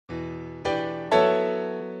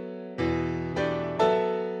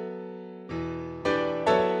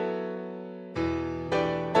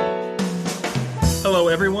Hello,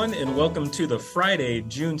 everyone, and welcome to the Friday,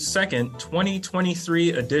 June 2nd,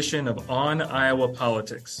 2023 edition of On Iowa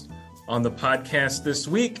Politics. On the podcast this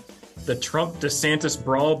week, the Trump-DeSantis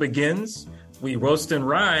brawl begins. We roast and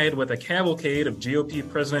ride with a cavalcade of GOP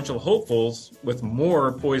presidential hopefuls, with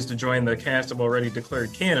more poised to join the cast of already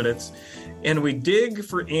declared candidates. And we dig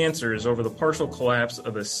for answers over the partial collapse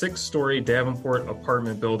of a 6-story Davenport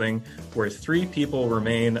apartment building where 3 people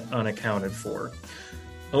remain unaccounted for.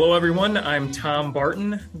 Hello, everyone. I'm Tom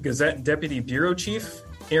Barton, Gazette Deputy Bureau Chief.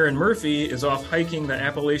 Aaron Murphy is off hiking the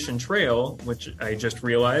Appalachian Trail, which I just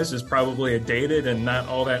realized is probably a dated and not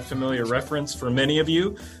all that familiar reference for many of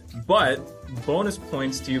you. But bonus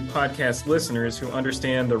points to you podcast listeners who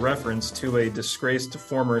understand the reference to a disgraced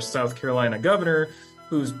former South Carolina governor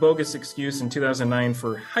whose bogus excuse in 2009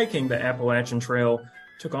 for hiking the Appalachian Trail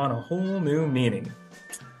took on a whole new meaning.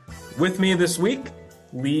 With me this week,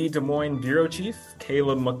 Lee Des Moines Bureau Chief,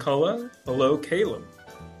 Caleb McCullough. Hello, Caleb.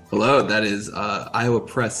 Hello, that is Iowa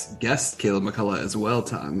Press guest Caleb McCullough as well,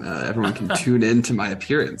 Tom. Everyone can tune in to my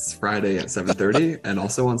appearance Friday at 7:30 and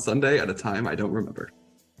also on Sunday at a time I don't remember.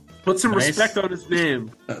 Put some respect on his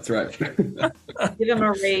name. That's right. Give him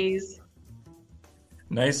a raise.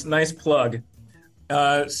 Nice plug.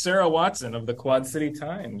 Sarah Watson of the Quad City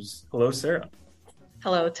Times. Hello, Sarah.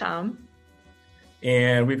 Hello, Tom.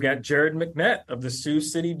 And we've got Jared McNett of the Sioux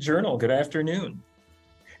City Journal. Good afternoon.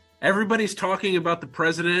 Everybody's talking about the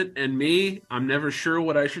president and me. I'm never sure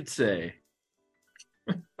what I should say.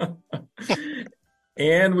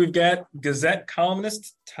 And we've got Gazette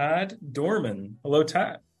columnist Todd Dorman. Hello,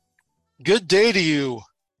 Todd. Good day to you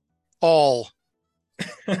all.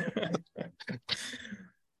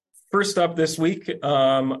 First up this week,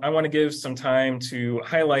 I want to give some time to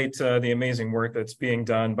highlight the amazing work that's being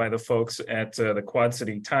done by the folks at the Quad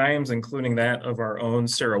City Times, including that of our own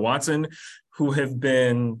Sarah Watson, who have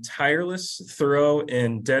been tireless, thorough,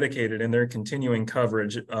 and dedicated in their continuing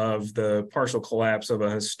coverage of the partial collapse of a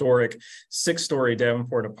historic 6-story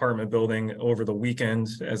Davenport apartment building over the weekend.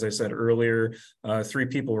 As I said earlier, 3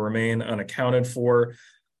 people remain unaccounted for.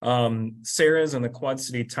 Sarah's and the Quad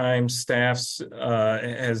City Times staffs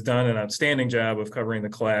has done an outstanding job of covering the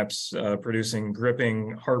collapse, producing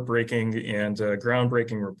gripping, heartbreaking, and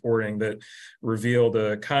groundbreaking reporting that revealed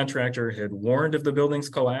a contractor had warned of the building's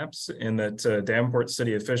collapse and that Davenport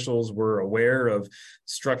city officials were aware of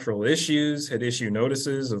structural issues, had issued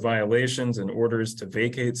notices of violations and orders to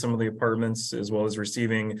vacate some of the apartments, as well as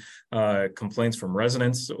receiving complaints from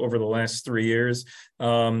residents over the last 3 years.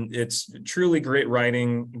 It's truly great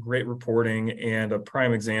writing, great reporting, and a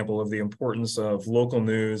prime example of the importance of local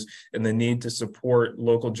news and the need to support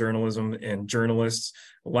local journalism and journalists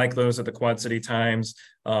like those at the Quad City Times.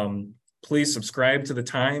 Please subscribe to the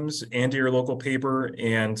Times and to your local paper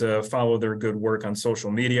and follow their good work on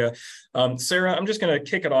social media. Sarah, I'm just going to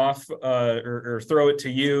kick it off or throw it to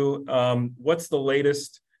you. What's the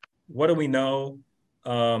latest? What do we know?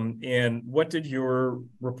 And what did your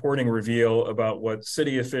reporting reveal about what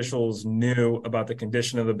city officials knew about the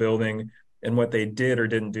condition of the building and what they did or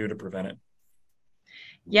didn't do to prevent it?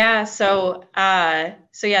 Yeah, so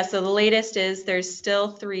the latest is there's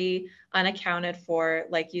still 3 unaccounted for,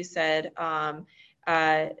 like you said.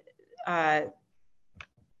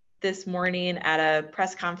 This morning at a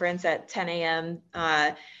press conference at 10 a.m.,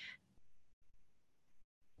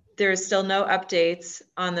 there's still no updates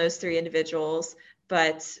on those 3 individuals.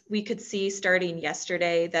 But we could see starting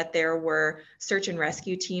yesterday that there were search and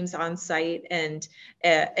rescue teams on site and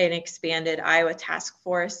an expanded Iowa task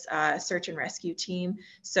force search and rescue team.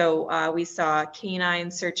 So we saw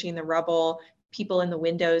canines searching the rubble, people in the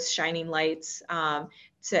windows shining lights,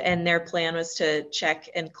 and their plan was to check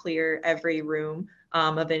and clear every room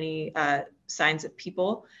of any signs of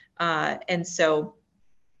people. And so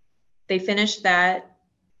they finished that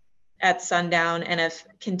at sundown and have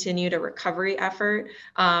continued a recovery effort.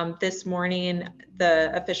 This morning, the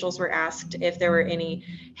officials were asked if there were any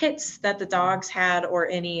hits that the dogs had or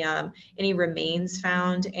any remains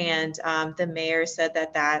found, and the mayor said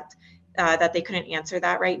that they couldn't answer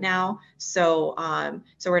that right now. So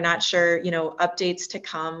we're not sure, updates to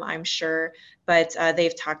come, I'm sure, but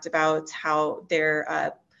they've talked about how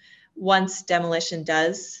they're once demolition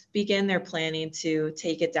does begin, they're planning to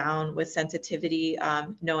take it down with sensitivity,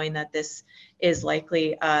 knowing that this is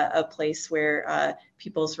likely a place where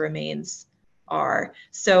people's remains are.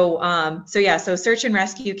 So search and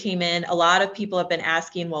rescue came in. A lot of people have been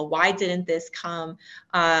asking, well, why didn't this come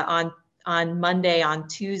on Monday, on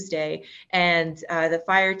Tuesday? And the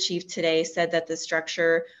fire chief today said that the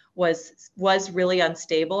structure was really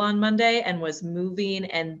unstable on Monday and was moving,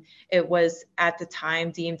 and it was at the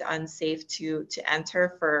time deemed unsafe to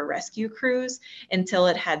enter for rescue crews until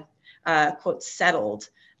it had quote settled.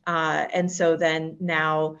 And so then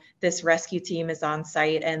now this rescue team is on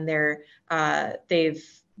site, and they've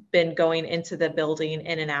been going into the building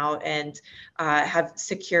in and out, and have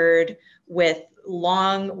secured with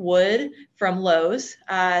long wood from Lowe's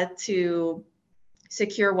to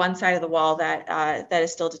secure one side of the wall that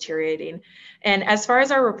is still deteriorating. And as far as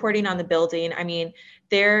our reporting on the building, I mean,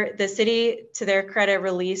 the city, to their credit,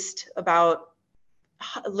 released about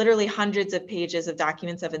literally hundreds of pages of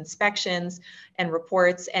documents of inspections and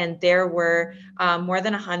reports, and there were more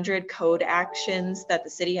than 100 code actions that the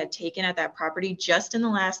city had taken at that property just in the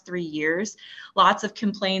last 3 years. Lots of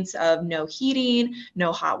complaints of no heating,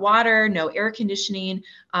 no hot water, no air conditioning,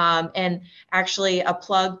 and actually a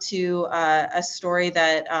plug to a story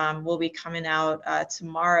that will be coming out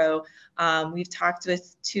tomorrow. We've talked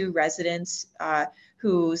with 2 residents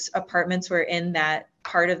whose apartments were in that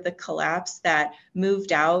part of the collapse that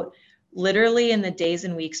moved out literally in the days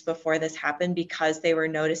and weeks before this happened because they were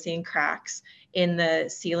noticing cracks in the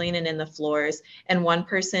ceiling and in the floors. And one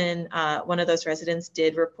person, one of those residents,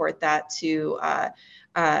 did report that to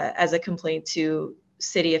as a complaint to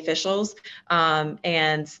city officials, but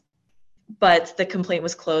the complaint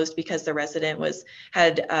was closed because the resident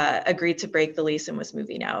had agreed to break the lease and was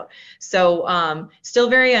moving out. So still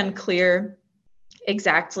very unclear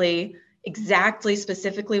exactly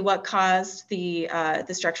specifically what caused the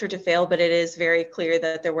structure to fail, but it is very clear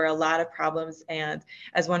that there were a lot of problems, and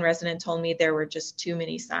as one resident told me, there were just too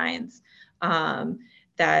many signs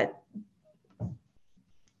that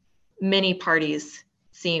many parties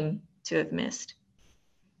seem to have missed.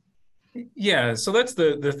 Yeah, so that's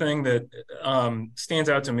the thing that stands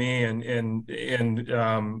out to me, and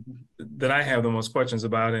that I have the most questions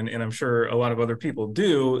about, and I'm sure a lot of other people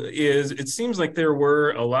do, is it seems like there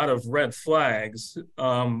were a lot of red flags.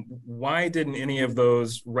 Why didn't any of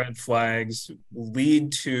those red flags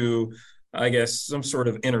lead to, I guess, some sort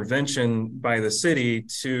of intervention by the city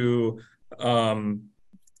to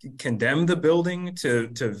condemn the building,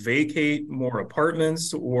 to vacate more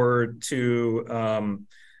apartments, or to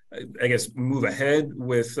I guess move ahead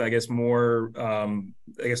with, I guess, more,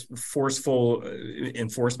 forceful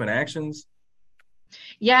enforcement actions?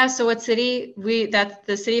 Yeah, so the city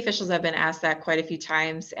officials have been asked that quite a few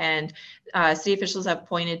times, and city officials have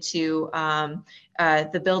pointed to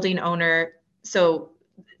the building owner. So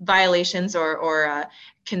violations or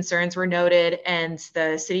concerns were noted, and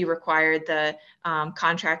the city required the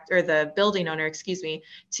the building owner,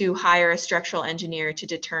 to hire a structural engineer to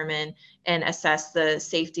determine and assess the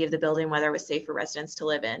safety of the building, whether it was safe for residents to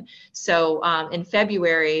live in. So in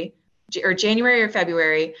January or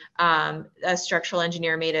February, a structural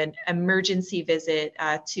engineer made an emergency visit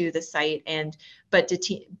to the site, but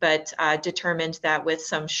determined that with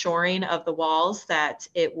some shoring of the walls that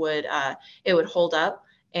it would hold up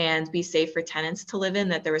and be safe for tenants to live in,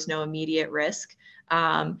 that there was no immediate risk.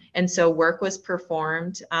 And so work was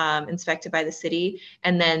performed, inspected by the city,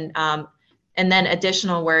 and then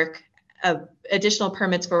additional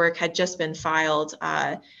permits for work had just been filed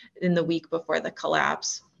in the week before the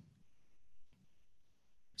collapse.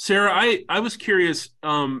 Sarah, I was curious,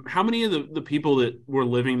 how many of the people that were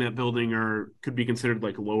living in that building could be considered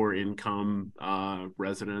like lower income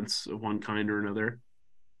residents of one kind or another?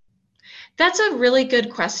 That's a really good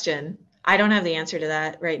question. I don't have the answer to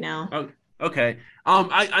that right now. Oh, okay.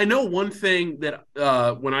 I know one thing that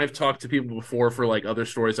when I've talked to people before for like other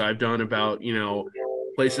stories I've done about,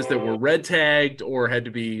 places that were red tagged or had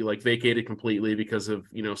to be like vacated completely because of,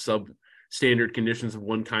 substandard conditions of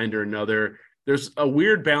one kind or another. There's a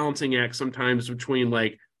weird balancing act sometimes between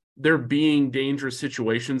like there being dangerous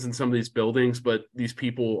situations in some of these buildings, but these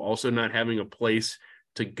people also not having a place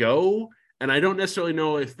to go. And I don't necessarily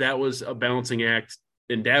know if that was a balancing act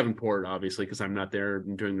in Davenport, obviously, because I'm not there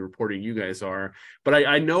doing the reporting you guys are. But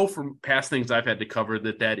I know from past things I've had to cover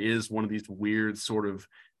that is one of these weird sort of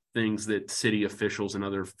things that city officials and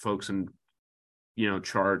other folks in,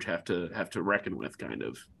 charge have to reckon with, kind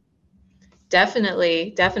of.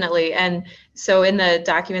 Definitely. And so in the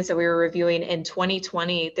documents that we were reviewing in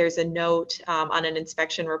 2020, there's a note on an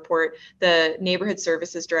inspection report. The neighborhood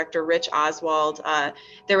services director, Rich Oswald,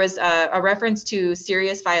 there was a reference to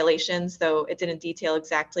serious violations, though it didn't detail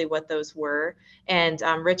exactly what those were. And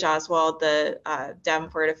Rich Oswald, the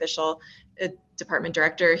Davenport official, department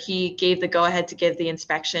director, he gave the go-ahead to give the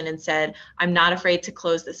inspection and said, "I'm not afraid to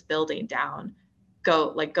close this building down.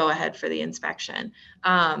 Go ahead for the inspection."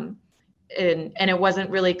 And it wasn't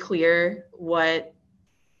really clear what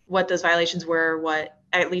those violations were, what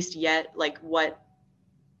at least yet, like what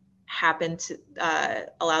happened to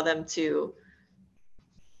allow them to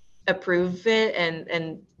approve it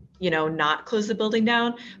and not close the building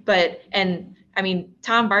down. But I mean,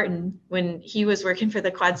 Tom Barton, when he was working for the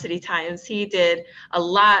Quad City Times, he did a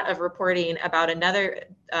lot of reporting about another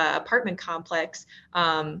apartment complex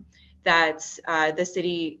that the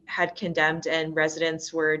city had condemned and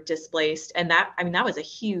residents were displaced. And that was a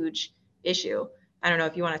huge issue. I don't know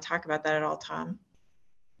if you want to talk about that at all, Tom.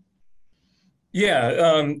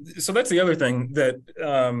 Yeah, so that's the other thing that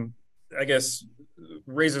I guess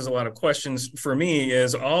raises a lot of questions for me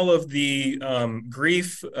is all of the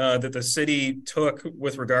grief that the city took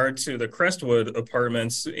with regard to the Crestwood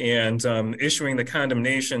apartments and issuing the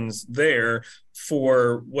condemnations there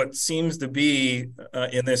for what seems to be,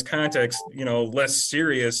 in this context, less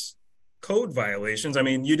serious code violations. I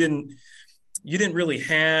mean, you didn't really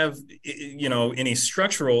have any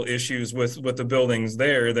structural issues with the buildings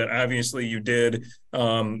there that obviously you did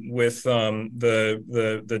with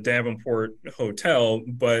the Davenport hotel,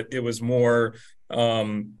 but it was more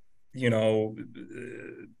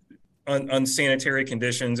unsanitary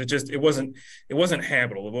conditions. It wasn't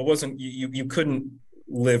habitable. It wasn't, you couldn't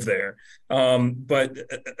live there. But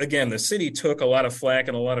again, the city took a lot of flack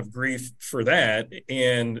and a lot of grief for that,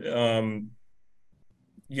 and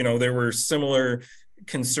there were similar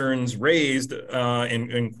concerns raised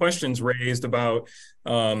and questions raised about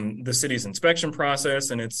the city's inspection process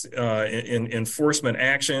and its enforcement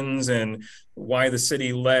actions, and why the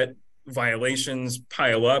city let violations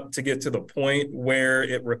pile up to get to the point where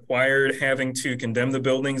it required having to condemn the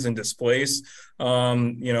buildings and displace a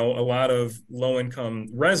lot of low-income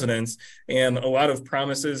residents. And a lot of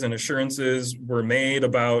promises and assurances were made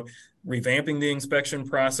about revamping the inspection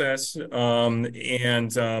process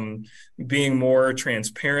and being more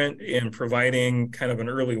transparent and providing kind of an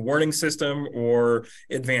early warning system or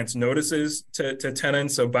advance notices to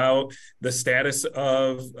tenants about the status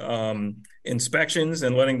of inspections,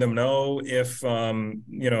 and letting them know if the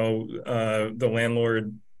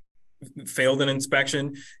landlord failed an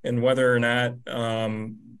inspection and whether or not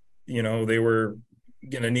they were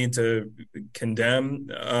going to need to condemn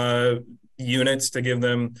units to give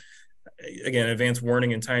them, again, advance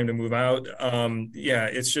warning and time to move out.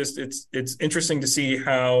 It's interesting to see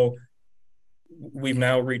how we've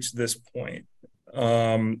now reached this point,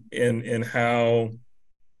 in how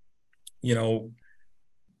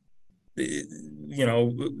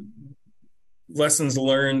lessons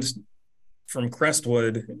learned from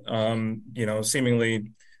Crestwood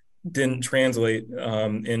seemingly didn't translate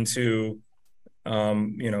into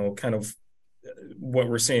kind of what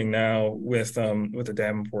we're seeing now with the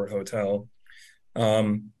Davenport Hotel.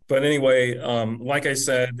 But anyway, like I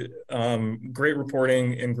said, great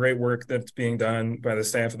reporting and great work that's being done by the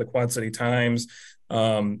staff of the Quad City Times.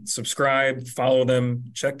 Subscribe, follow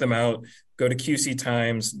them, check them out. Go to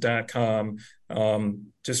qctimes.com.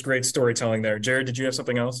 Just great storytelling there. Jared, did you have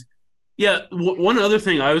something else? Yeah, one other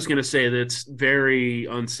thing I was going to say that's very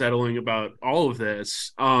unsettling about all of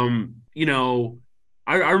this,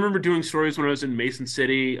 I remember doing stories when I was in Mason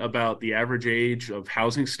City about the average age of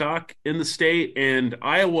housing stock in the state, and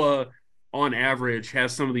Iowa, on average,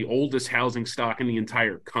 has some of the oldest housing stock in the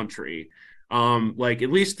entire country. Like,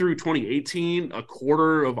 at least through 2018, a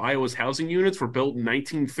quarter of Iowa's housing units were built in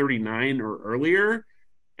 1939 or earlier.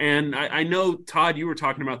 And I know, Todd, you were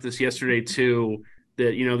talking about this yesterday too,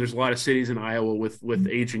 that there's a lot of cities in Iowa with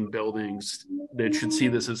aging buildings that should see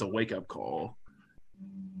this as a wake-up call.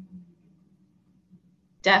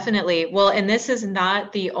 Definitely. Well, and this is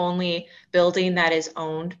not the only building that is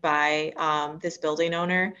owned by this building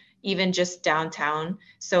owner, even just downtown.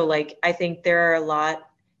 So, like, I think there have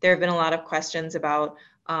been a lot of questions about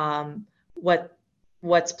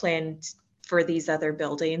what's planned for these other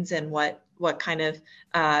buildings, and what kind of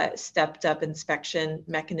stepped up inspection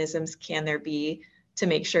mechanisms can there be to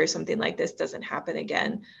make sure something like this doesn't happen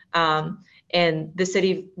again. And the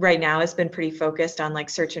city right now has been pretty focused on like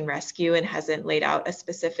search and rescue, and hasn't laid out a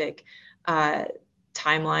specific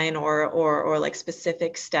timeline or like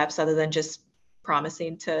specific steps, other than just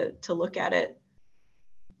promising to look at it.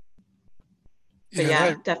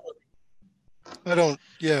 But definitely.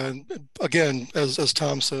 And again, as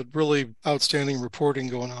Tom said, really outstanding reporting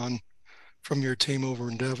going on from your team over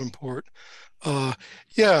in Davenport. I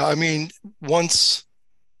mean, once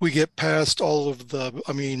we get past all of the,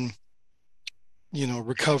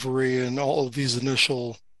 recovery and all of these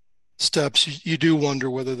initial steps, you do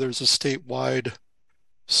wonder whether there's a statewide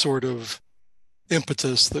sort of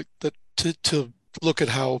impetus that to look at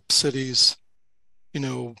how cities,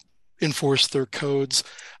 enforce their codes.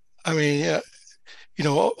 I mean,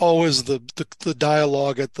 always the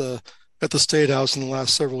dialogue at the State House in the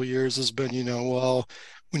last several years has been, well,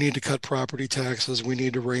 we need to cut property taxes, we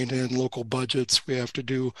need to rein in local budgets, we have to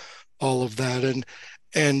do all of that, and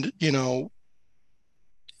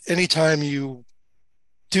anytime you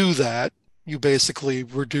do that, you basically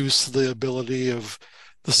reduce the ability of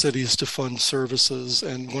the cities to fund services,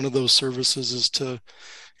 and one of those services is to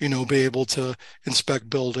be able to inspect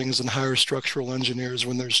buildings and hire structural engineers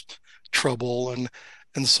when there's trouble,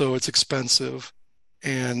 and so it's expensive.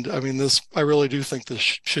 And I mean, I really do think this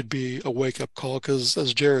should be a wake up call, because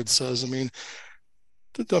as Jared says,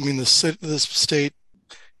 this state,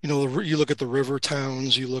 you look at the river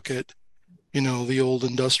towns, you look at, the old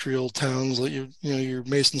industrial towns, like your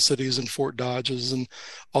Mason Cities and Fort Dodges and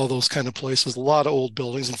all those kind of places, a lot of old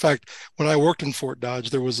buildings. In fact, when I worked in Fort Dodge,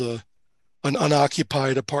 there was an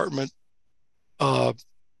unoccupied apartments on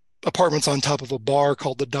top of a bar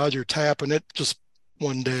called the Dodger Tap, and it just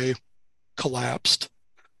one day collapsed.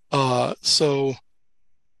 So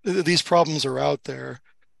these problems are out there,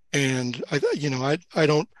 and I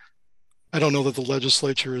don't know that the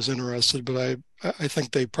legislature is interested, but I think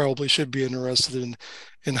they probably should be interested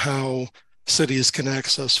in how cities can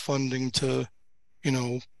access funding to,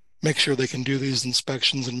 make sure they can do these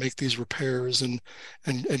inspections and make these repairs and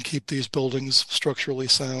keep these buildings structurally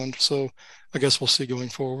sound. So I guess we'll see going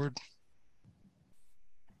forward.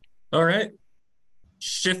 All right.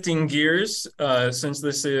 Shifting gears, since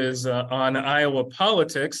this is on Iowa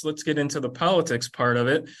politics, let's get into the politics part of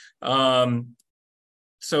it.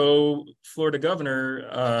 So Florida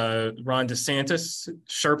Governor Ron DeSantis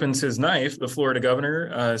sharpens his knife. The Florida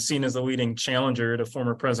governor, seen as the leading challenger to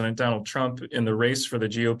former President Donald Trump in the race for the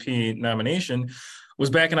GOP nomination, was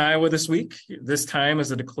back in Iowa this week, this time as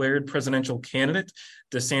a declared presidential candidate.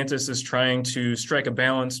 DeSantis is trying to strike a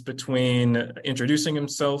balance between introducing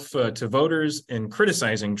himself to voters and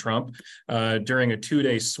criticizing Trump. During a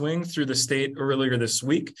two-day swing through the state earlier this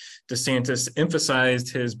week, DeSantis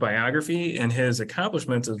emphasized his biography and his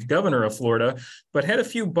accomplishments as governor of Florida, but had a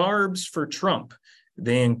few barbs for Trump.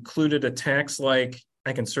 They included attacks like,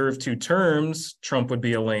 "I can serve 2 terms, Trump would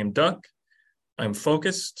be a lame duck. I'm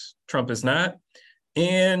focused, Trump is not.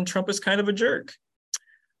 And Trump is kind of a jerk."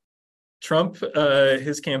 Trump,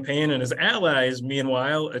 his campaign, and his allies,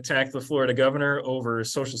 meanwhile, attacked the Florida governor over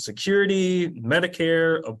Social Security,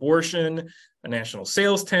 Medicare, abortion, a national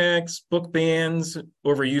sales tax, book bans,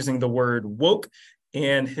 over using the word woke,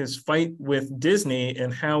 and his fight with Disney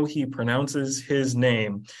and how he pronounces his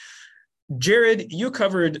name. Jared, you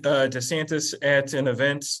covered DeSantis at an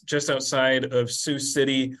event just outside of Sioux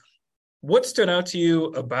City. What stood out to you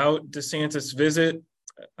about DeSantis' visit,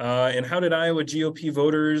 and how did Iowa GOP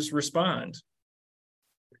voters respond?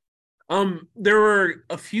 There were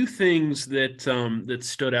a few things that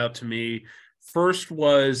stood out to me. First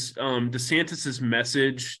was DeSantis's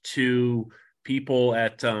message to people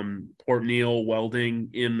at Port Neal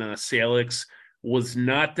Welding in Salix was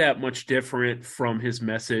not that much different from his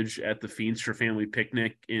message at the Feenstra Family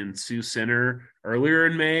Picnic in Sioux Center earlier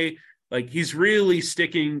in May. Like, he's really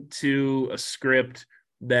sticking to a script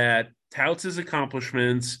that touts his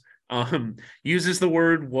accomplishments, uses the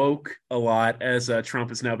word woke a lot, as Trump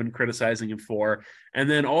has now been criticizing him for. And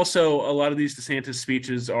then also a lot of these DeSantis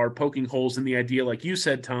speeches are poking holes in the idea, like you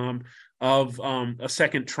said, Tom, of a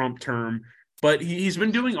second Trump term. But he's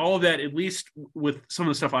been doing all of that, at least with some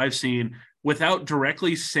of the stuff I've seen, without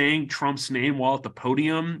directly saying Trump's name while at the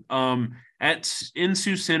podium. In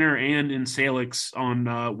Sioux Center and in Salix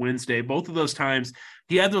on Wednesday, both of those times,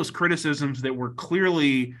 he had those criticisms that were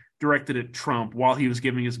clearly directed at Trump while he was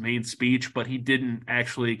giving his main speech, but he didn't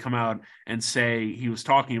actually come out and say he was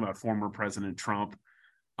talking about former President Trump.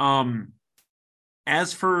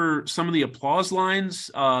 As for some of the applause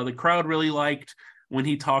lines, the crowd really liked when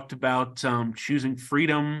he talked about choosing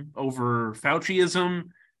freedom over Fauciism.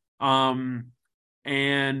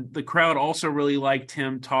 And the crowd also really liked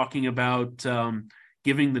him talking about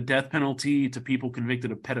giving the death penalty to people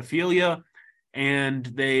convicted of pedophilia. And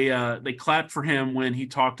they clapped for him when he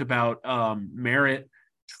talked about merit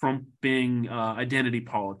trumping identity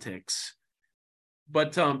politics.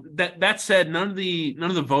 But that said, none of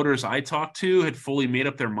the voters I talked to had fully made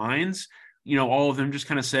up their minds. All of them just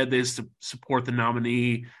kind of said they support the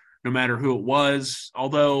nominee no matter who it was.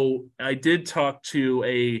 Although I did talk to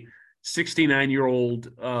a 69-year-old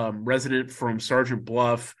resident from Sergeant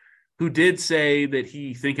Bluff who did say that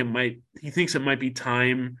he thinks it might be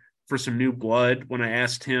time for some new blood when I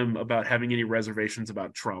asked him about having any reservations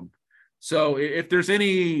about Trump. So if there's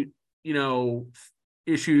any,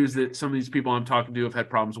 issues that some of these people I'm talking to have had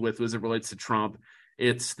problems with as it relates to Trump,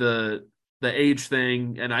 it's the age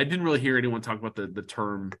thing, and I didn't really hear anyone talk about the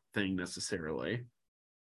term thing necessarily.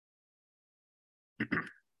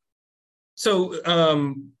 So,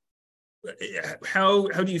 how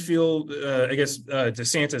do you feel? I guess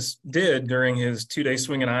DeSantis did during his 2-day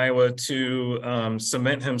swing in Iowa to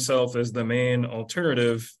cement himself as the main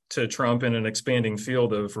alternative to Trump in an expanding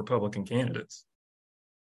field of Republican candidates.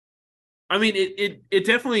 I mean, it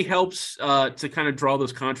definitely helps to kind of draw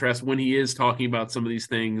those contrasts when he is talking about some of these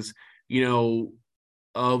things, you know,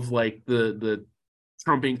 of like the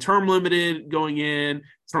Trump being term limited going in,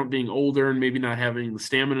 Trump being older and maybe not having the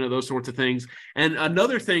stamina, those sorts of things. And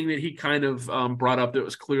another thing that he kind of brought up that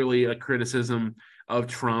was clearly a criticism of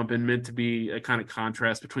Trump and meant to be a kind of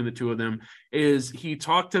contrast between the two of them is he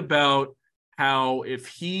talked about how if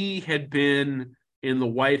he had been in the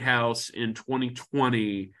White House in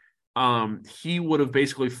 2020, he would have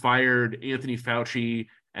basically fired Anthony Fauci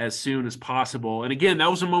as soon as possible. And again, that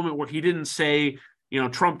was a moment where he didn't say, you know,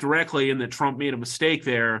 Trump directly and that Trump made a mistake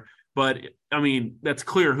there. But I mean, that's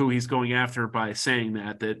clear who he's going after by saying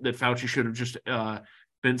that Fauci should have just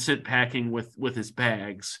been sent packing with his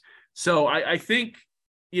bags. So I think,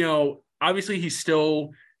 you know, obviously he's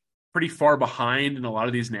still pretty far behind in a lot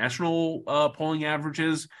of these national polling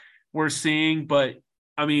averages we're seeing. But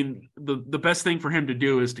I mean, the best thing for him to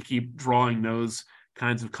do is to keep drawing those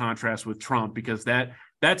kinds of contrasts with Trump, because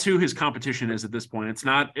that's who his competition is at this point. It's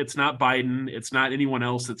not Biden. It's not anyone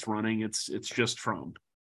else that's running. It's just Trump.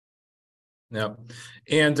 Yeah.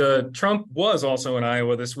 And Trump was also in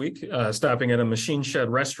Iowa this week, stopping at a machine shed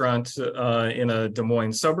restaurant in a Des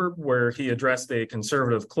Moines suburb where he addressed a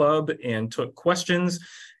conservative club and took questions.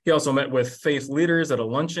 He also met with faith leaders at a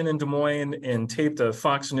luncheon in Des Moines and taped a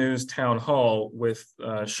Fox News town hall with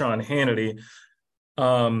Sean Hannity.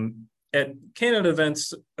 At candidate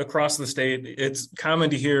events across the state, it's common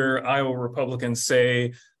to hear Iowa Republicans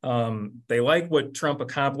say they like what Trump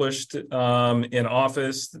accomplished in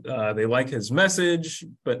office. They like his message,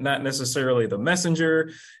 but not necessarily the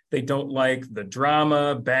messenger. They don't like the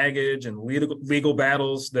drama, baggage, and legal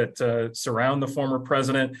battles that surround the former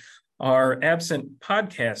president. Our absent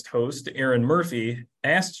podcast host, Aaron Murphy,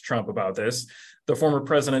 asked Trump about this. The former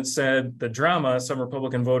president said the drama some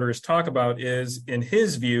Republican voters talk about is, in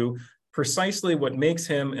his view, precisely what makes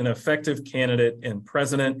him an effective candidate and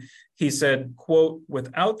president. He said, quote,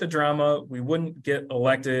 "Without the drama, we wouldn't get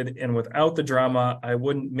elected, and without the drama, I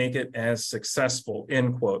wouldn't make it as successful,"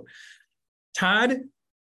 end quote. Todd,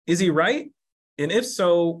 is he right? And if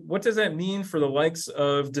so, what does that mean for the likes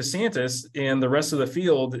of DeSantis and the rest of the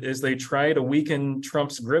field as they try to weaken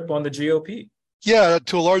Trump's grip on the GOP? Yeah,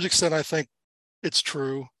 to a large extent, I think it's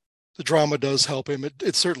true. The drama does help him.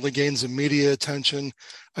 It certainly gains him media attention.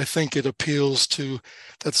 I think it appeals to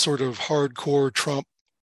that sort of hardcore Trump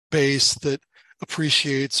base that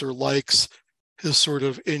appreciates or likes his sort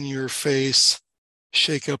of in-your-face,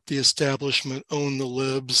 shake up the establishment, own the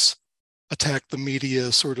libs, attack the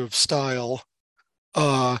media sort of style.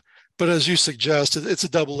 But as you suggest, it's a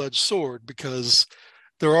double-edged sword, because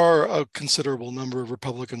there are a considerable number of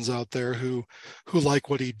Republicans out there who like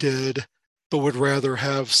what he did, but would rather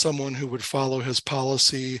have someone who would follow his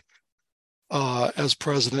policy as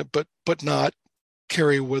president, but not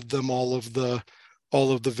carry with them all of the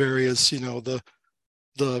various, you know,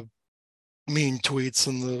 the mean tweets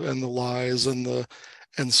and the lies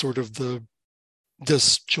and sort of the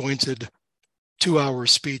disjointed 2-hour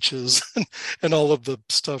speeches and all of the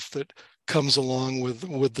stuff that comes along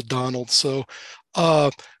with the Donald. So,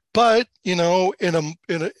 but you know,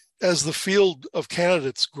 as the field of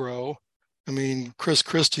candidates grow, I mean, Chris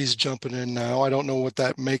Christie's jumping in now. I don't know what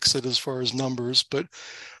that makes it as far as numbers, but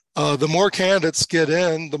the more candidates get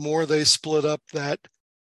in, the more they split up that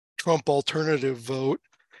Trump alternative vote.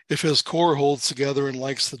 If his core holds together and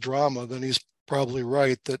likes the drama, then he's probably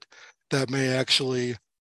right that may actually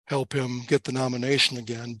help him get the nomination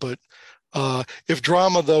again. But if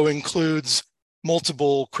drama, though, includes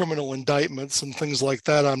multiple criminal indictments and things like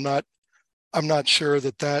that, I'm not sure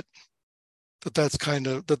that's going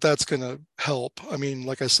to help. I mean,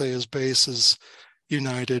 like I say, his base is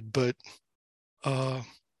united, but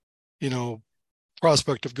you know,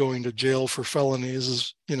 prospect of going to jail for felonies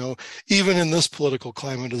is, you know, even in this political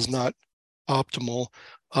climate, is not optimal.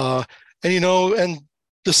 And you know, and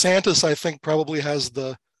DeSantis, I think, probably has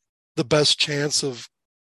the best chance of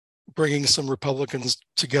bringing some Republicans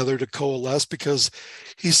together to coalesce, because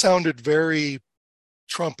he sounded very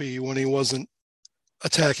Trumpy when he wasn't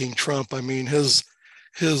attacking Trump. I mean, his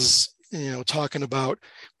you know, talking about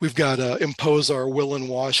we've got to impose our will in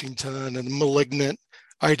Washington and malignant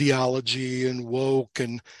ideology and woke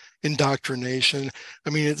and indoctrination. I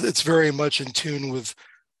mean, it's very much in tune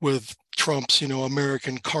with Trump's,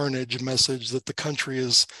 American carnage message that the country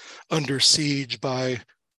is under siege by,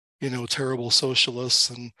 terrible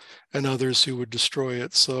socialists and others who would destroy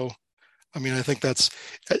it. So, I mean, I think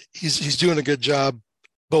he's doing a good job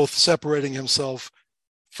both separating himself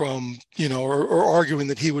from, or arguing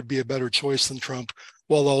that he would be a better choice than Trump,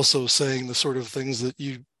 while also saying the sort of things that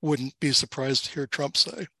you wouldn't be surprised to hear Trump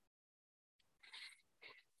say.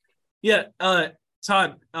 Yeah,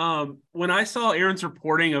 Todd, when I saw Aaron's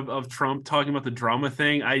reporting of Trump talking about the drama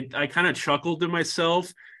thing, I kind of chuckled to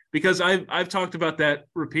myself, because I've talked about that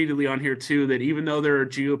repeatedly on here too, that even though there are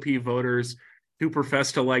GOP voters who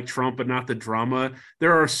profess to like Trump but not the drama,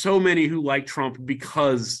 there are so many who like Trump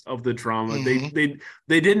because of the drama. Mm-hmm.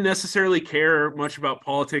 They didn't necessarily care much about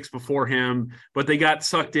politics before him, but they got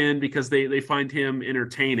sucked in because they find him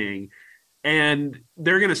entertaining. And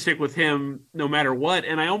they're going to stick with him no matter what.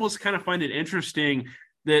 And I almost kind of find it interesting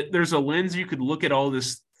that there's a lens you could look at all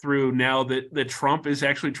this through now, that Trump is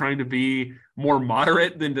actually trying to be more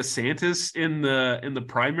moderate than DeSantis in the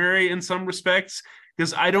primary in some respects,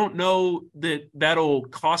 because I don't know that that'll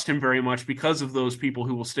cost him very much because of those people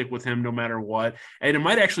who will stick with him no matter what. And it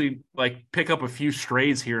might actually pick up a few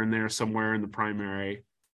strays here and there somewhere in the primary.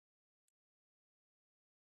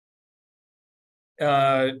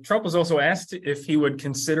 Trump was also asked if he would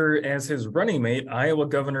consider as his running mate Iowa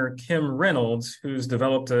Governor Kim Reynolds, who's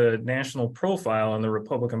developed a national profile in the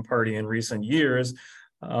Republican Party in recent years.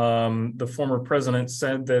 The former president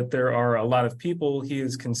said that there are a lot of people he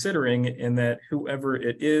is considering, and that whoever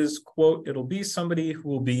it is, quote, it'll be somebody who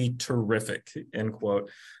will be terrific, end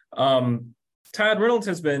quote. Todd, Reynolds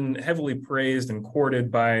has been heavily praised and courted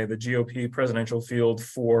by the GOP presidential field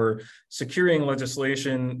for securing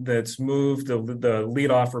legislation that's moved the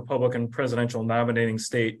leadoff Republican presidential nominating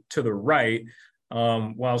state to the right,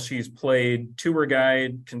 while she's played tour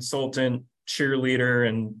guide, consultant, cheerleader,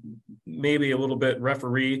 and maybe a little bit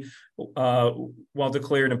referee, while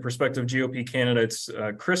declared and prospective GOP candidates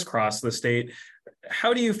crisscross the state.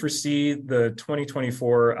 How do you foresee the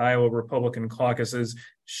 2024 Iowa Republican caucuses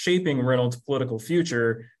shaping Reynolds' political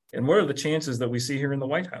future, and what are the chances that we see her in the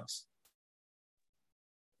White House?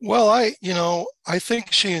 Well, I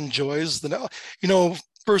think she enjoys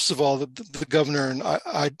first of all, the governor and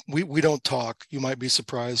we don't talk. You might be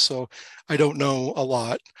surprised, so I don't know a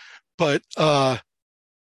lot, but I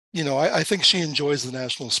think she enjoys the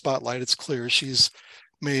national spotlight. It's clear she's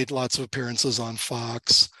made lots of appearances on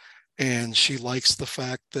Fox, and she likes the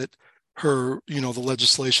fact that her, the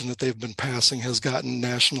legislation that they've been passing has gotten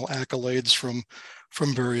national accolades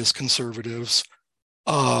from various conservatives.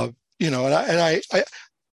 And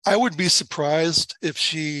I would be surprised if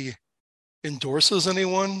she endorses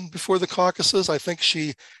anyone before the caucuses. I think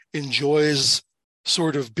she enjoys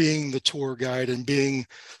sort of being the tour guide and being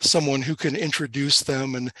someone who can introduce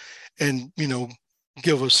them and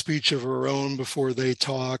give a speech of her own before they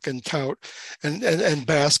talk and tout and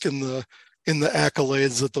bask in the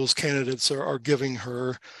accolades that those candidates are giving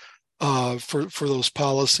her for those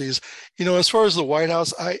policies. As far as the White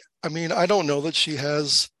House, I don't know that she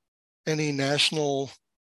has any national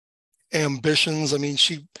ambitions. I mean,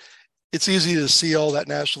 it's easy to see all that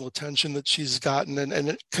national attention that she's gotten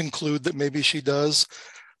and conclude that maybe she does.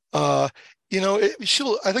 I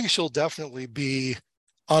think she'll definitely be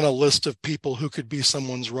on a list of people who could be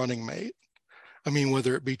someone's running mate. I mean,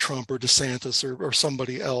 whether it be Trump or DeSantis or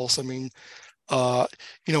somebody else. I mean,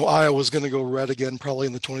 Iowa's going to go red again probably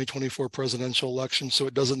in the 2024 presidential election, so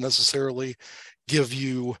it doesn't necessarily give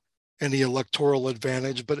you any electoral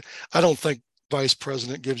advantage. But I don't think vice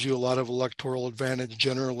president gives you a lot of electoral advantage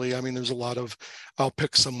generally. I mean, there's a lot of, I'll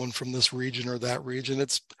pick someone from this region or that region.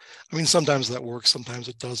 Sometimes that works, sometimes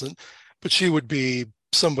it doesn't. But she would be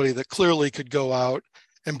somebody that clearly could go out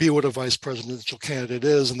and be what a vice presidential candidate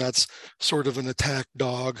is. And that's sort of an attack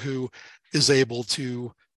dog who is able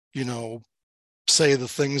to, say the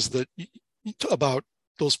things that about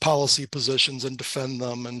those policy positions and defend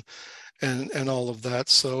them and all of that.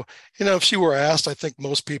 So, if she were asked, I think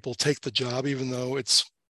most people take the job, even though it's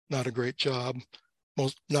not a great job.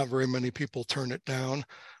 Not very many people turn it down.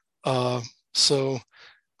 So,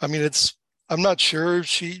 I mean, I'm not sure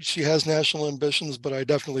she has national ambitions, but I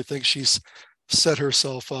definitely think she's set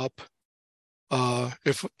herself up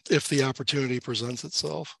if the opportunity presents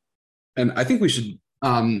itself. And I think we should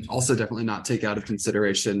also definitely not take out of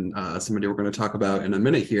consideration somebody we're going to talk about in a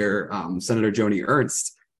minute here, Senator Joni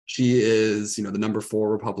Ernst. She is, the number 4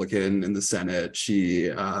 Republican in the Senate. She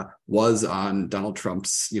was on Donald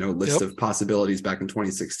Trump's, list of possibilities back in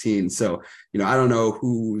 2016. So, I don't know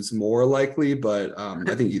who's more likely, but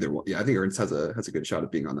I think either one. Yeah, I think Ernst has a good shot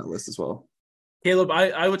at being on that list as well. Caleb,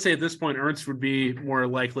 I would say at this point, Ernst would be more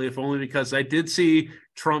likely, if only because I did see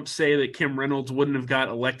Trump say that Kim Reynolds wouldn't have got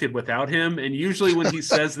elected without him. And usually when he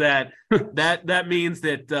says that, that means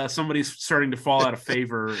that somebody's starting to fall out of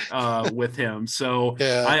favor with him. So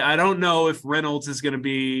Yeah. I don't know if Reynolds is going to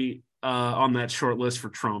be on that short list for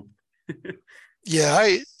Trump.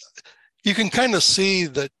 Yeah, you can kind of see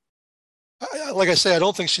that. Like I say, I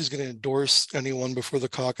don't think she's going to endorse anyone before the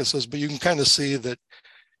caucuses, but you can kind of see that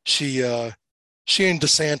she and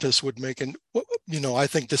DeSantis would make I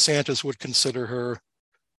think DeSantis would consider her,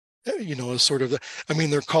 as sort of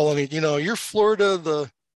they're calling it, you're Florida of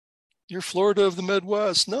the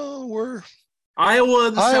Midwest. No, we're Iowa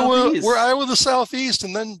of the Southeast. We're Iowa of the Southeast.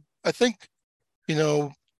 And then I think,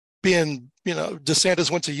 DeSantis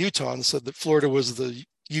went to Utah and said that Florida was the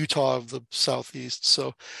Utah of the Southeast.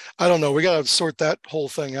 So I don't know. We got to sort that whole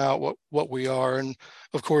thing out, what we are. And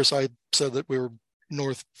of course, I said that we were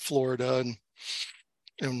North Florida,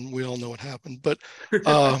 and we all know what happened. But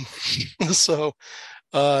and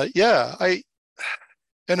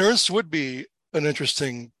Ernst would be an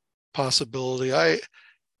interesting possibility.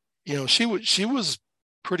 She was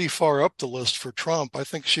pretty far up the list for Trump. I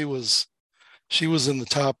think she was in the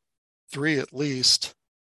top 3 at least.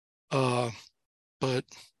 But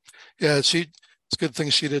yeah, it's a good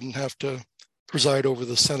thing she didn't have to preside over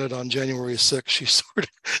the Senate on January 6th. She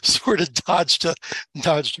sort of dodged a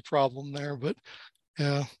problem there. But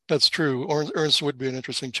yeah, that's true. Ernst would be an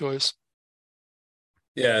interesting choice.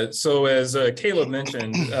 Yeah, so as Caleb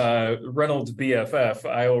mentioned, Reynolds BFF,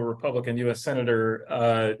 Iowa Republican U.S.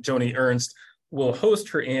 Senator Joni Ernst, will host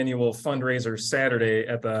her annual fundraiser Saturday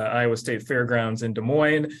at the Iowa State Fairgrounds in Des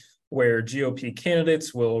Moines, where GOP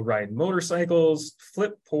candidates will ride motorcycles,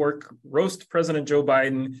 flip pork, roast President Joe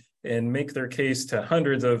Biden, and make their case to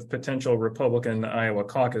hundreds of potential Republican Iowa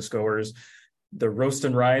caucus goers. The roast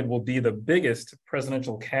and ride will be the biggest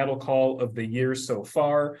presidential cattle call of the year so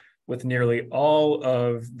far, with nearly all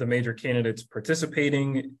of the major candidates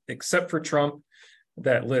participating, except for Trump.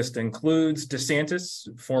 That list includes DeSantis,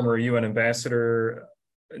 former UN Ambassador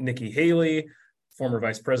Nikki Haley, former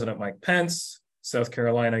Vice President Mike Pence, South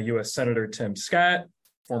Carolina U.S. Senator Tim Scott,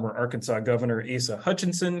 former Arkansas Governor Asa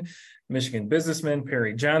Hutchinson, Michigan businessman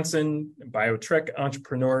Perry Johnson, biotrek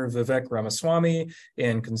entrepreneur Vivek Ramaswamy,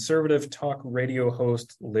 and conservative talk radio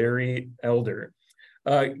host Larry Elder.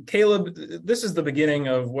 Caleb, this is the beginning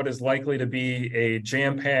of what is likely to be a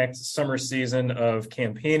jam-packed summer season of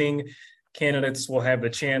campaigning. Candidates will have the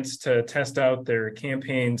chance to test out their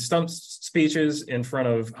campaign stump speeches in front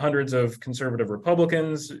of hundreds of conservative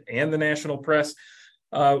Republicans and the national press.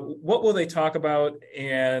 What will they talk about,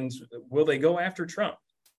 and will they go after Trump?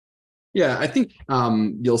 Yeah, I think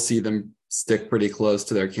you'll see them stick pretty close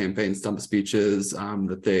to their campaign stump speeches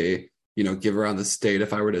that they, give around the state.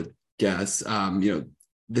 If I were to guess,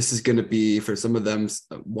 this is going to be, for some of them,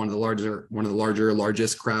 one of the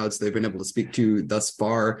largest crowds they've been able to speak to thus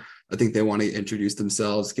far. I think they want to introduce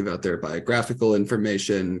themselves, give out their biographical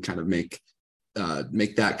information, kind of make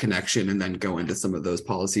that connection, and then go into some of those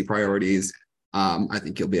policy priorities. I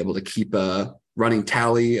think you'll be able to keep a running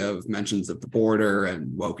tally of mentions of the border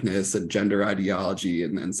and wokeness and gender ideology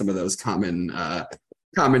and some of those common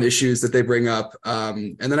issues that they bring up.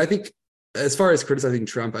 And then I think, as far as criticizing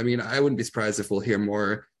Trump, I wouldn't be surprised if we'll hear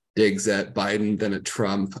more digs at Biden than at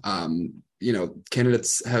Trump.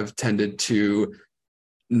 Candidates have tended to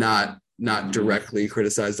not directly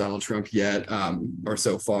criticize Donald Trump yet, or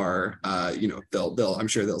so far. I'm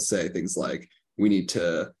sure they'll say things like, we need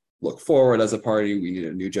to look forward as a party, we need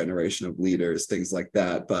a new generation of leaders, things like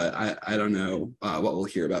that. But I don't know what we'll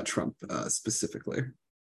hear about Trump specifically.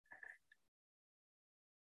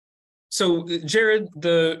 So, Jared,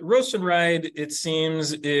 the roast and ride, it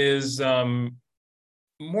seems, is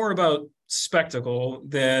more about spectacle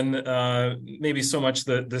than maybe so much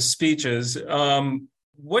the speeches.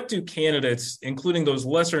 What do candidates, including those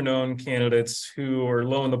lesser-known candidates who are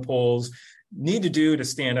low in the polls, need to do to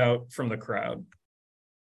stand out from the crowd?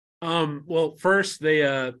 Well, first they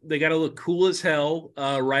got to look cool as hell,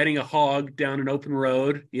 riding a hog down an open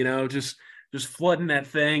road. Just flooding that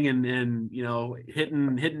thing and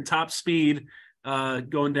hitting top speed,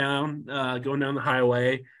 going down the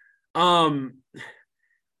highway.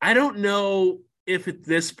 I don't know if at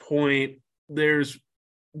this point there's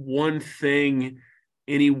one thing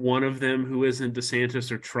any one of them who isn't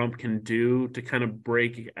DeSantis or Trump can do to kind of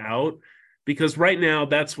break out, because right now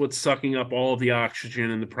that's what's sucking up all of the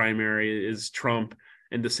oxygen in the primary is Trump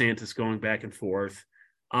and DeSantis going back and forth.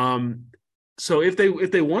 So if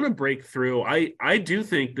they want to break through, I do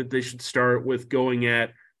think that they should start with going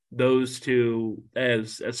at those two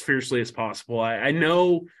as fiercely as possible. I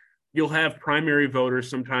know you'll have primary voters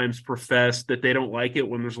sometimes profess that they don't like it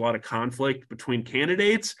when there's a lot of conflict between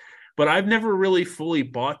candidates, but I've never really fully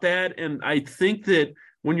bought that. And I think that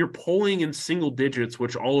when you're polling in single digits,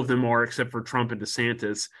 which all of them are except for Trump and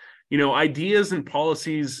DeSantis, ideas and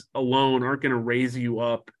policies alone aren't going to raise you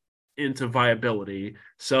up into viability.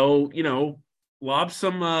 So, lob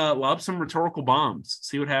some rhetorical bombs,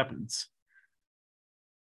 see what happens.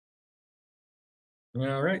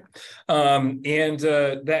 All right.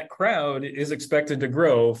 That crowd is expected to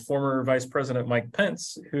grow. Former Vice President Mike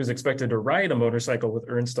Pence, who's expected to ride a motorcycle with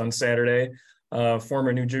Ernst on Saturday,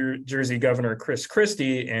 former New Jersey Governor Chris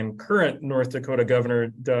Christie, and current North Dakota Governor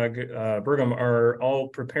Doug Burgum are all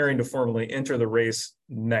preparing to formally enter the race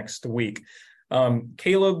next week.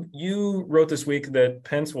 Caleb, you wrote this week that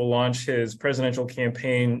Pence will launch his presidential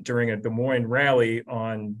campaign during a Des Moines rally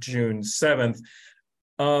on June 7th.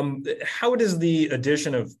 How does the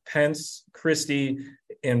addition of Pence, Christie,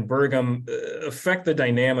 and Burgum affect the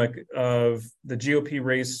dynamic of the GOP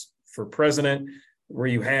race for president, where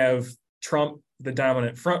you have Trump, the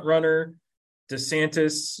dominant frontrunner,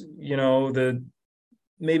 DeSantis, the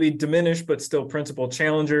maybe diminished but still principal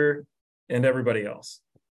challenger, and everybody else?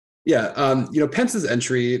 Yeah, Pence's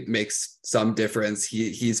entry makes some difference.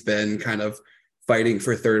 He's been kind of fighting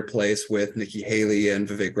for third place with Nikki Haley and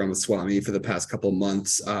Vivek Ramaswamy for the past couple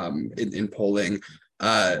months in polling.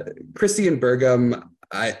 Christie and Burgum,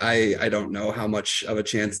 I don't know how much of a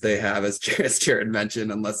chance they have, as Jared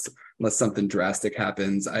mentioned, unless something drastic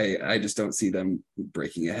happens. I just don't see them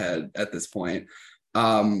breaking ahead at this point.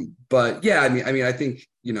 But yeah, I think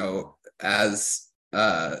as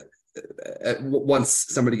once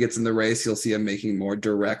somebody gets in the race, you'll see them making more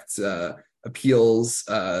direct appeals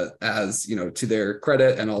to their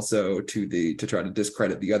credit, and also to try to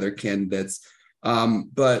discredit the other candidates.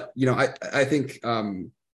 But I think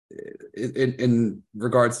in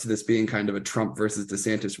regards to this being kind of a Trump versus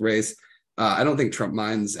DeSantis race, I don't think Trump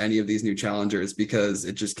minds any of these new challengers, because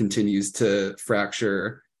it just continues to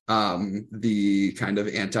fracture the kind of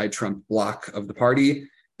anti-Trump bloc of the party.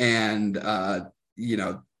 And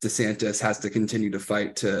DeSantis has to continue to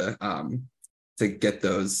fight to get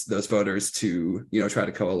those voters to try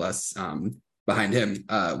to coalesce behind him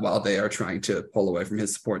while they are trying to pull away from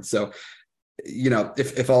his support. So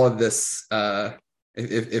if all of this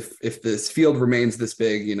if this field remains this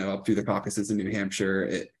big, up through the caucuses in New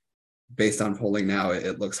Hampshire, based on polling now,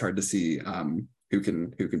 it looks hard to see who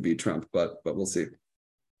can beat Trump, but we'll see.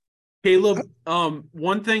 Caleb,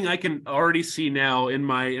 one thing I can already see now in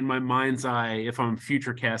my mind's eye, if I'm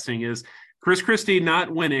future casting, is Chris Christie not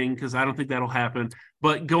winning, because I don't think that'll happen,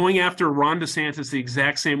 but going after Ron DeSantis the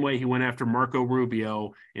exact same way he went after Marco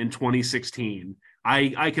Rubio in 2016.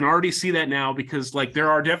 I can already see that now, because there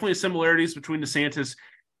are definitely similarities between DeSantis,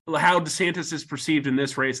 how DeSantis is perceived in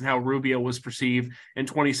this race and how Rubio was perceived in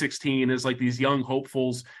 2016 as these young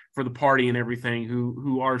hopefuls for the party and everything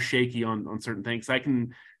who are shaky on certain things. I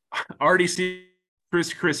can already see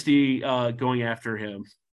Chris Christie going after him.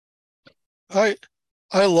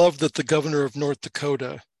 I love that the governor of North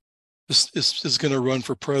Dakota is going to run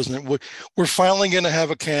for president. We're finally going to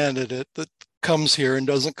have a candidate that comes here and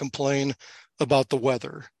doesn't complain about the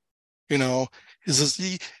weather. He's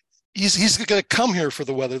going to come here for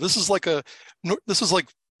the weather. This is like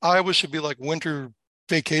Iowa should be like winter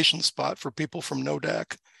vacation spot for people from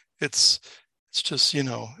NODAC. It's just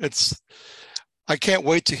I can't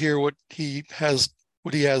wait to hear what he has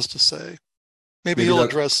to say. Maybe he'll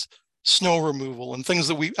address snow removal and things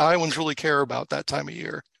that Iowans really care about that time of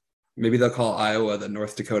year. Maybe they'll call Iowa the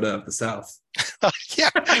North Dakota of the South. Yeah,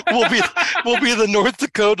 we'll be the North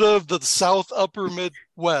Dakota of the South Upper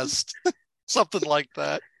Midwest, something like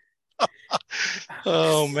that.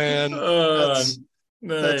 Oh man,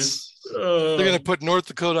 nice. They're going to put North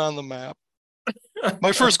Dakota on the map.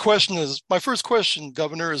 My first question,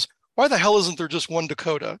 Governor, is why the hell isn't there just one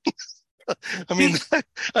Dakota? I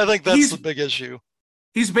think that's the big issue.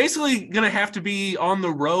 He's basically going to have to be on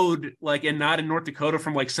the road, and not in North Dakota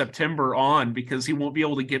from September on, because he won't be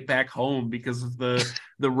able to get back home because of the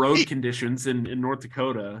road conditions in North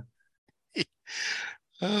Dakota.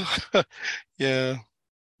 Yeah.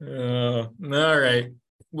 All right.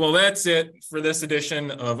 Well, that's it for this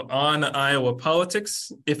edition of On Iowa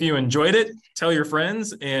Politics. If you enjoyed it, tell your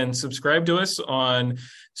friends and subscribe to us on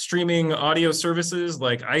streaming audio services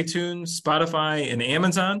like iTunes, Spotify, and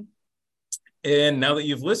Amazon. And now that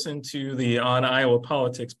you've listened to the On Iowa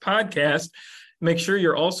Politics podcast, Make sure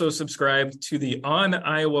you're also subscribed to the On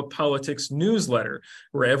Iowa Politics newsletter,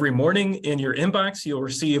 where every morning in your inbox, you'll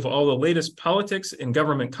receive all the latest politics and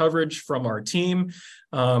government coverage from our team.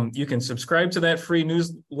 You can subscribe to that free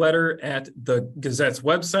newsletter at the Gazette's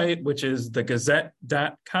website, which is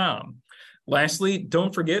thegazette.com. Lastly,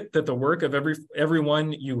 don't forget that the work of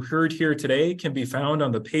everyone you heard here today can be found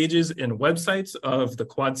on the pages and websites of the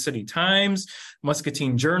Quad City Times,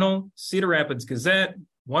 Muscatine Journal, Cedar Rapids Gazette,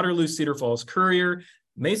 Waterloo Cedar Falls Courier,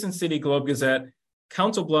 Mason City Globe Gazette,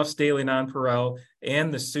 Council Bluffs Daily Nonpareil,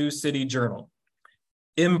 and the Sioux City Journal.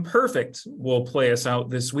 Imperfekt will play us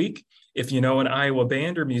out this week. If you know an Iowa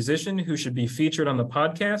band or musician who should be featured on the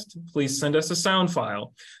podcast, please send us a sound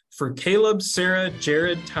file. For Caleb, Sarah,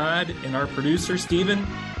 Jared, Todd, and our producer, Steven,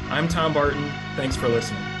 I'm Tom Barton. Thanks for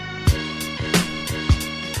listening.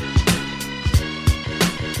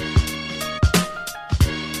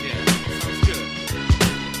 Yeah, sounds good.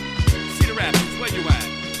 Cedar Rapids, where you at?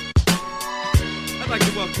 I'd like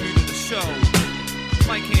to welcome you to the show.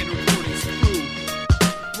 Mike Hand Recording's crew.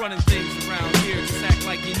 Running things around here, just act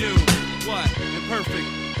like you knew. What? Imperfekt.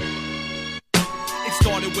 It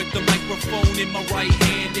started with the microphone in my right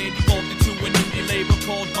hand and evolved into an indie label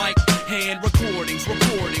called Mike Hand Recordings,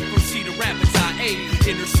 reporting from Cedar Rapids, IA.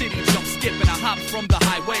 Inner city, jump, skip, and I hop from the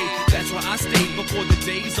highway. That's where I stayed before the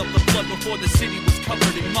days of the flood, before the city was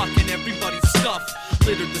covered in muck and everybody's stuff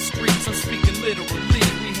littered the streets. I'm speaking literally.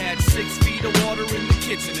 We had 6 feet of water in the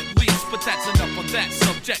kitchen at least, but that's enough on that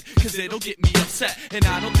subject, cause it'll get me upset. And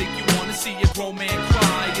I don't think you wanna see a grown man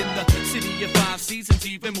cry in the city of 5 seasons,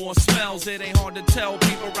 even more smells. It ain't hard to tell,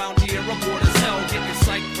 people around here are bored as hell, getting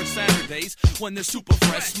psyched for Saturdays when they're super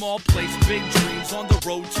fresh. Small place, big dreams on the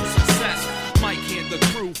road to success. Mike and the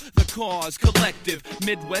crew, the cause, collective,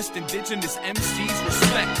 Midwest indigenous MCs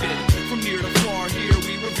respected. From near to far here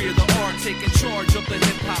we revere the art, taking charge of the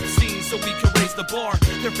hip-hop scene so we can raise the bar.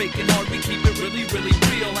 They're faking hard, we keep it really, really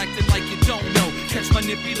real, acting like you don't know. Catch my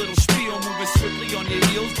nippy little spiel, moving swiftly on your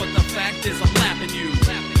heels, but the fact is I'm lapping you.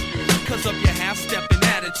 Cause of your half-stepping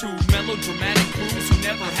attitude, melodramatic crews who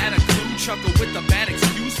never had a clue, chuckle with a bad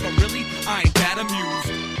excuse, but really, I ain't that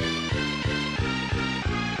amused.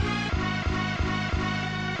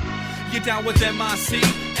 You down with MIC,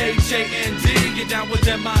 H-A-N-D. You down with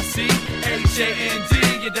MIC, H-A-N-D.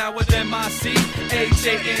 You down with MIC,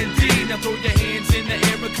 H-A-N-D. Now throw your hands in the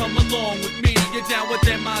air and come along with me. You down with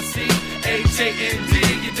MIC,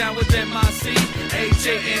 H-A-N-D. You down with MIC,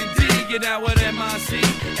 H-A-N-D. You down with MIC,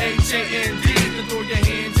 H-A-N-D. Now throw your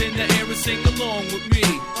hands in the air and sing along with me.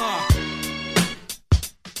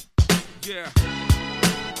 Yeah.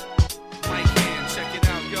 Mike Hand, check it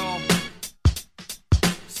out, y'all.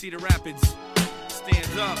 Cedar Rapids,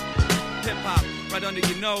 stand up, hip-hop right under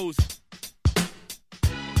your nose.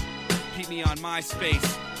 Keep me on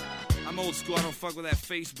MySpace. I'm old school, I don't fuck with that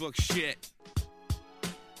Facebook shit.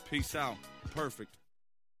 Peace out. Perfect.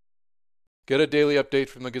 Get a daily update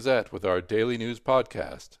from the Gazette with our daily news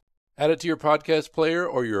podcast. Add it to your podcast player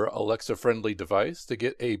or your Alexa-friendly device to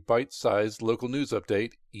get a bite-sized local news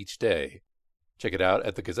update each day. Check it out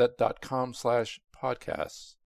at thegazette.com/podcasts.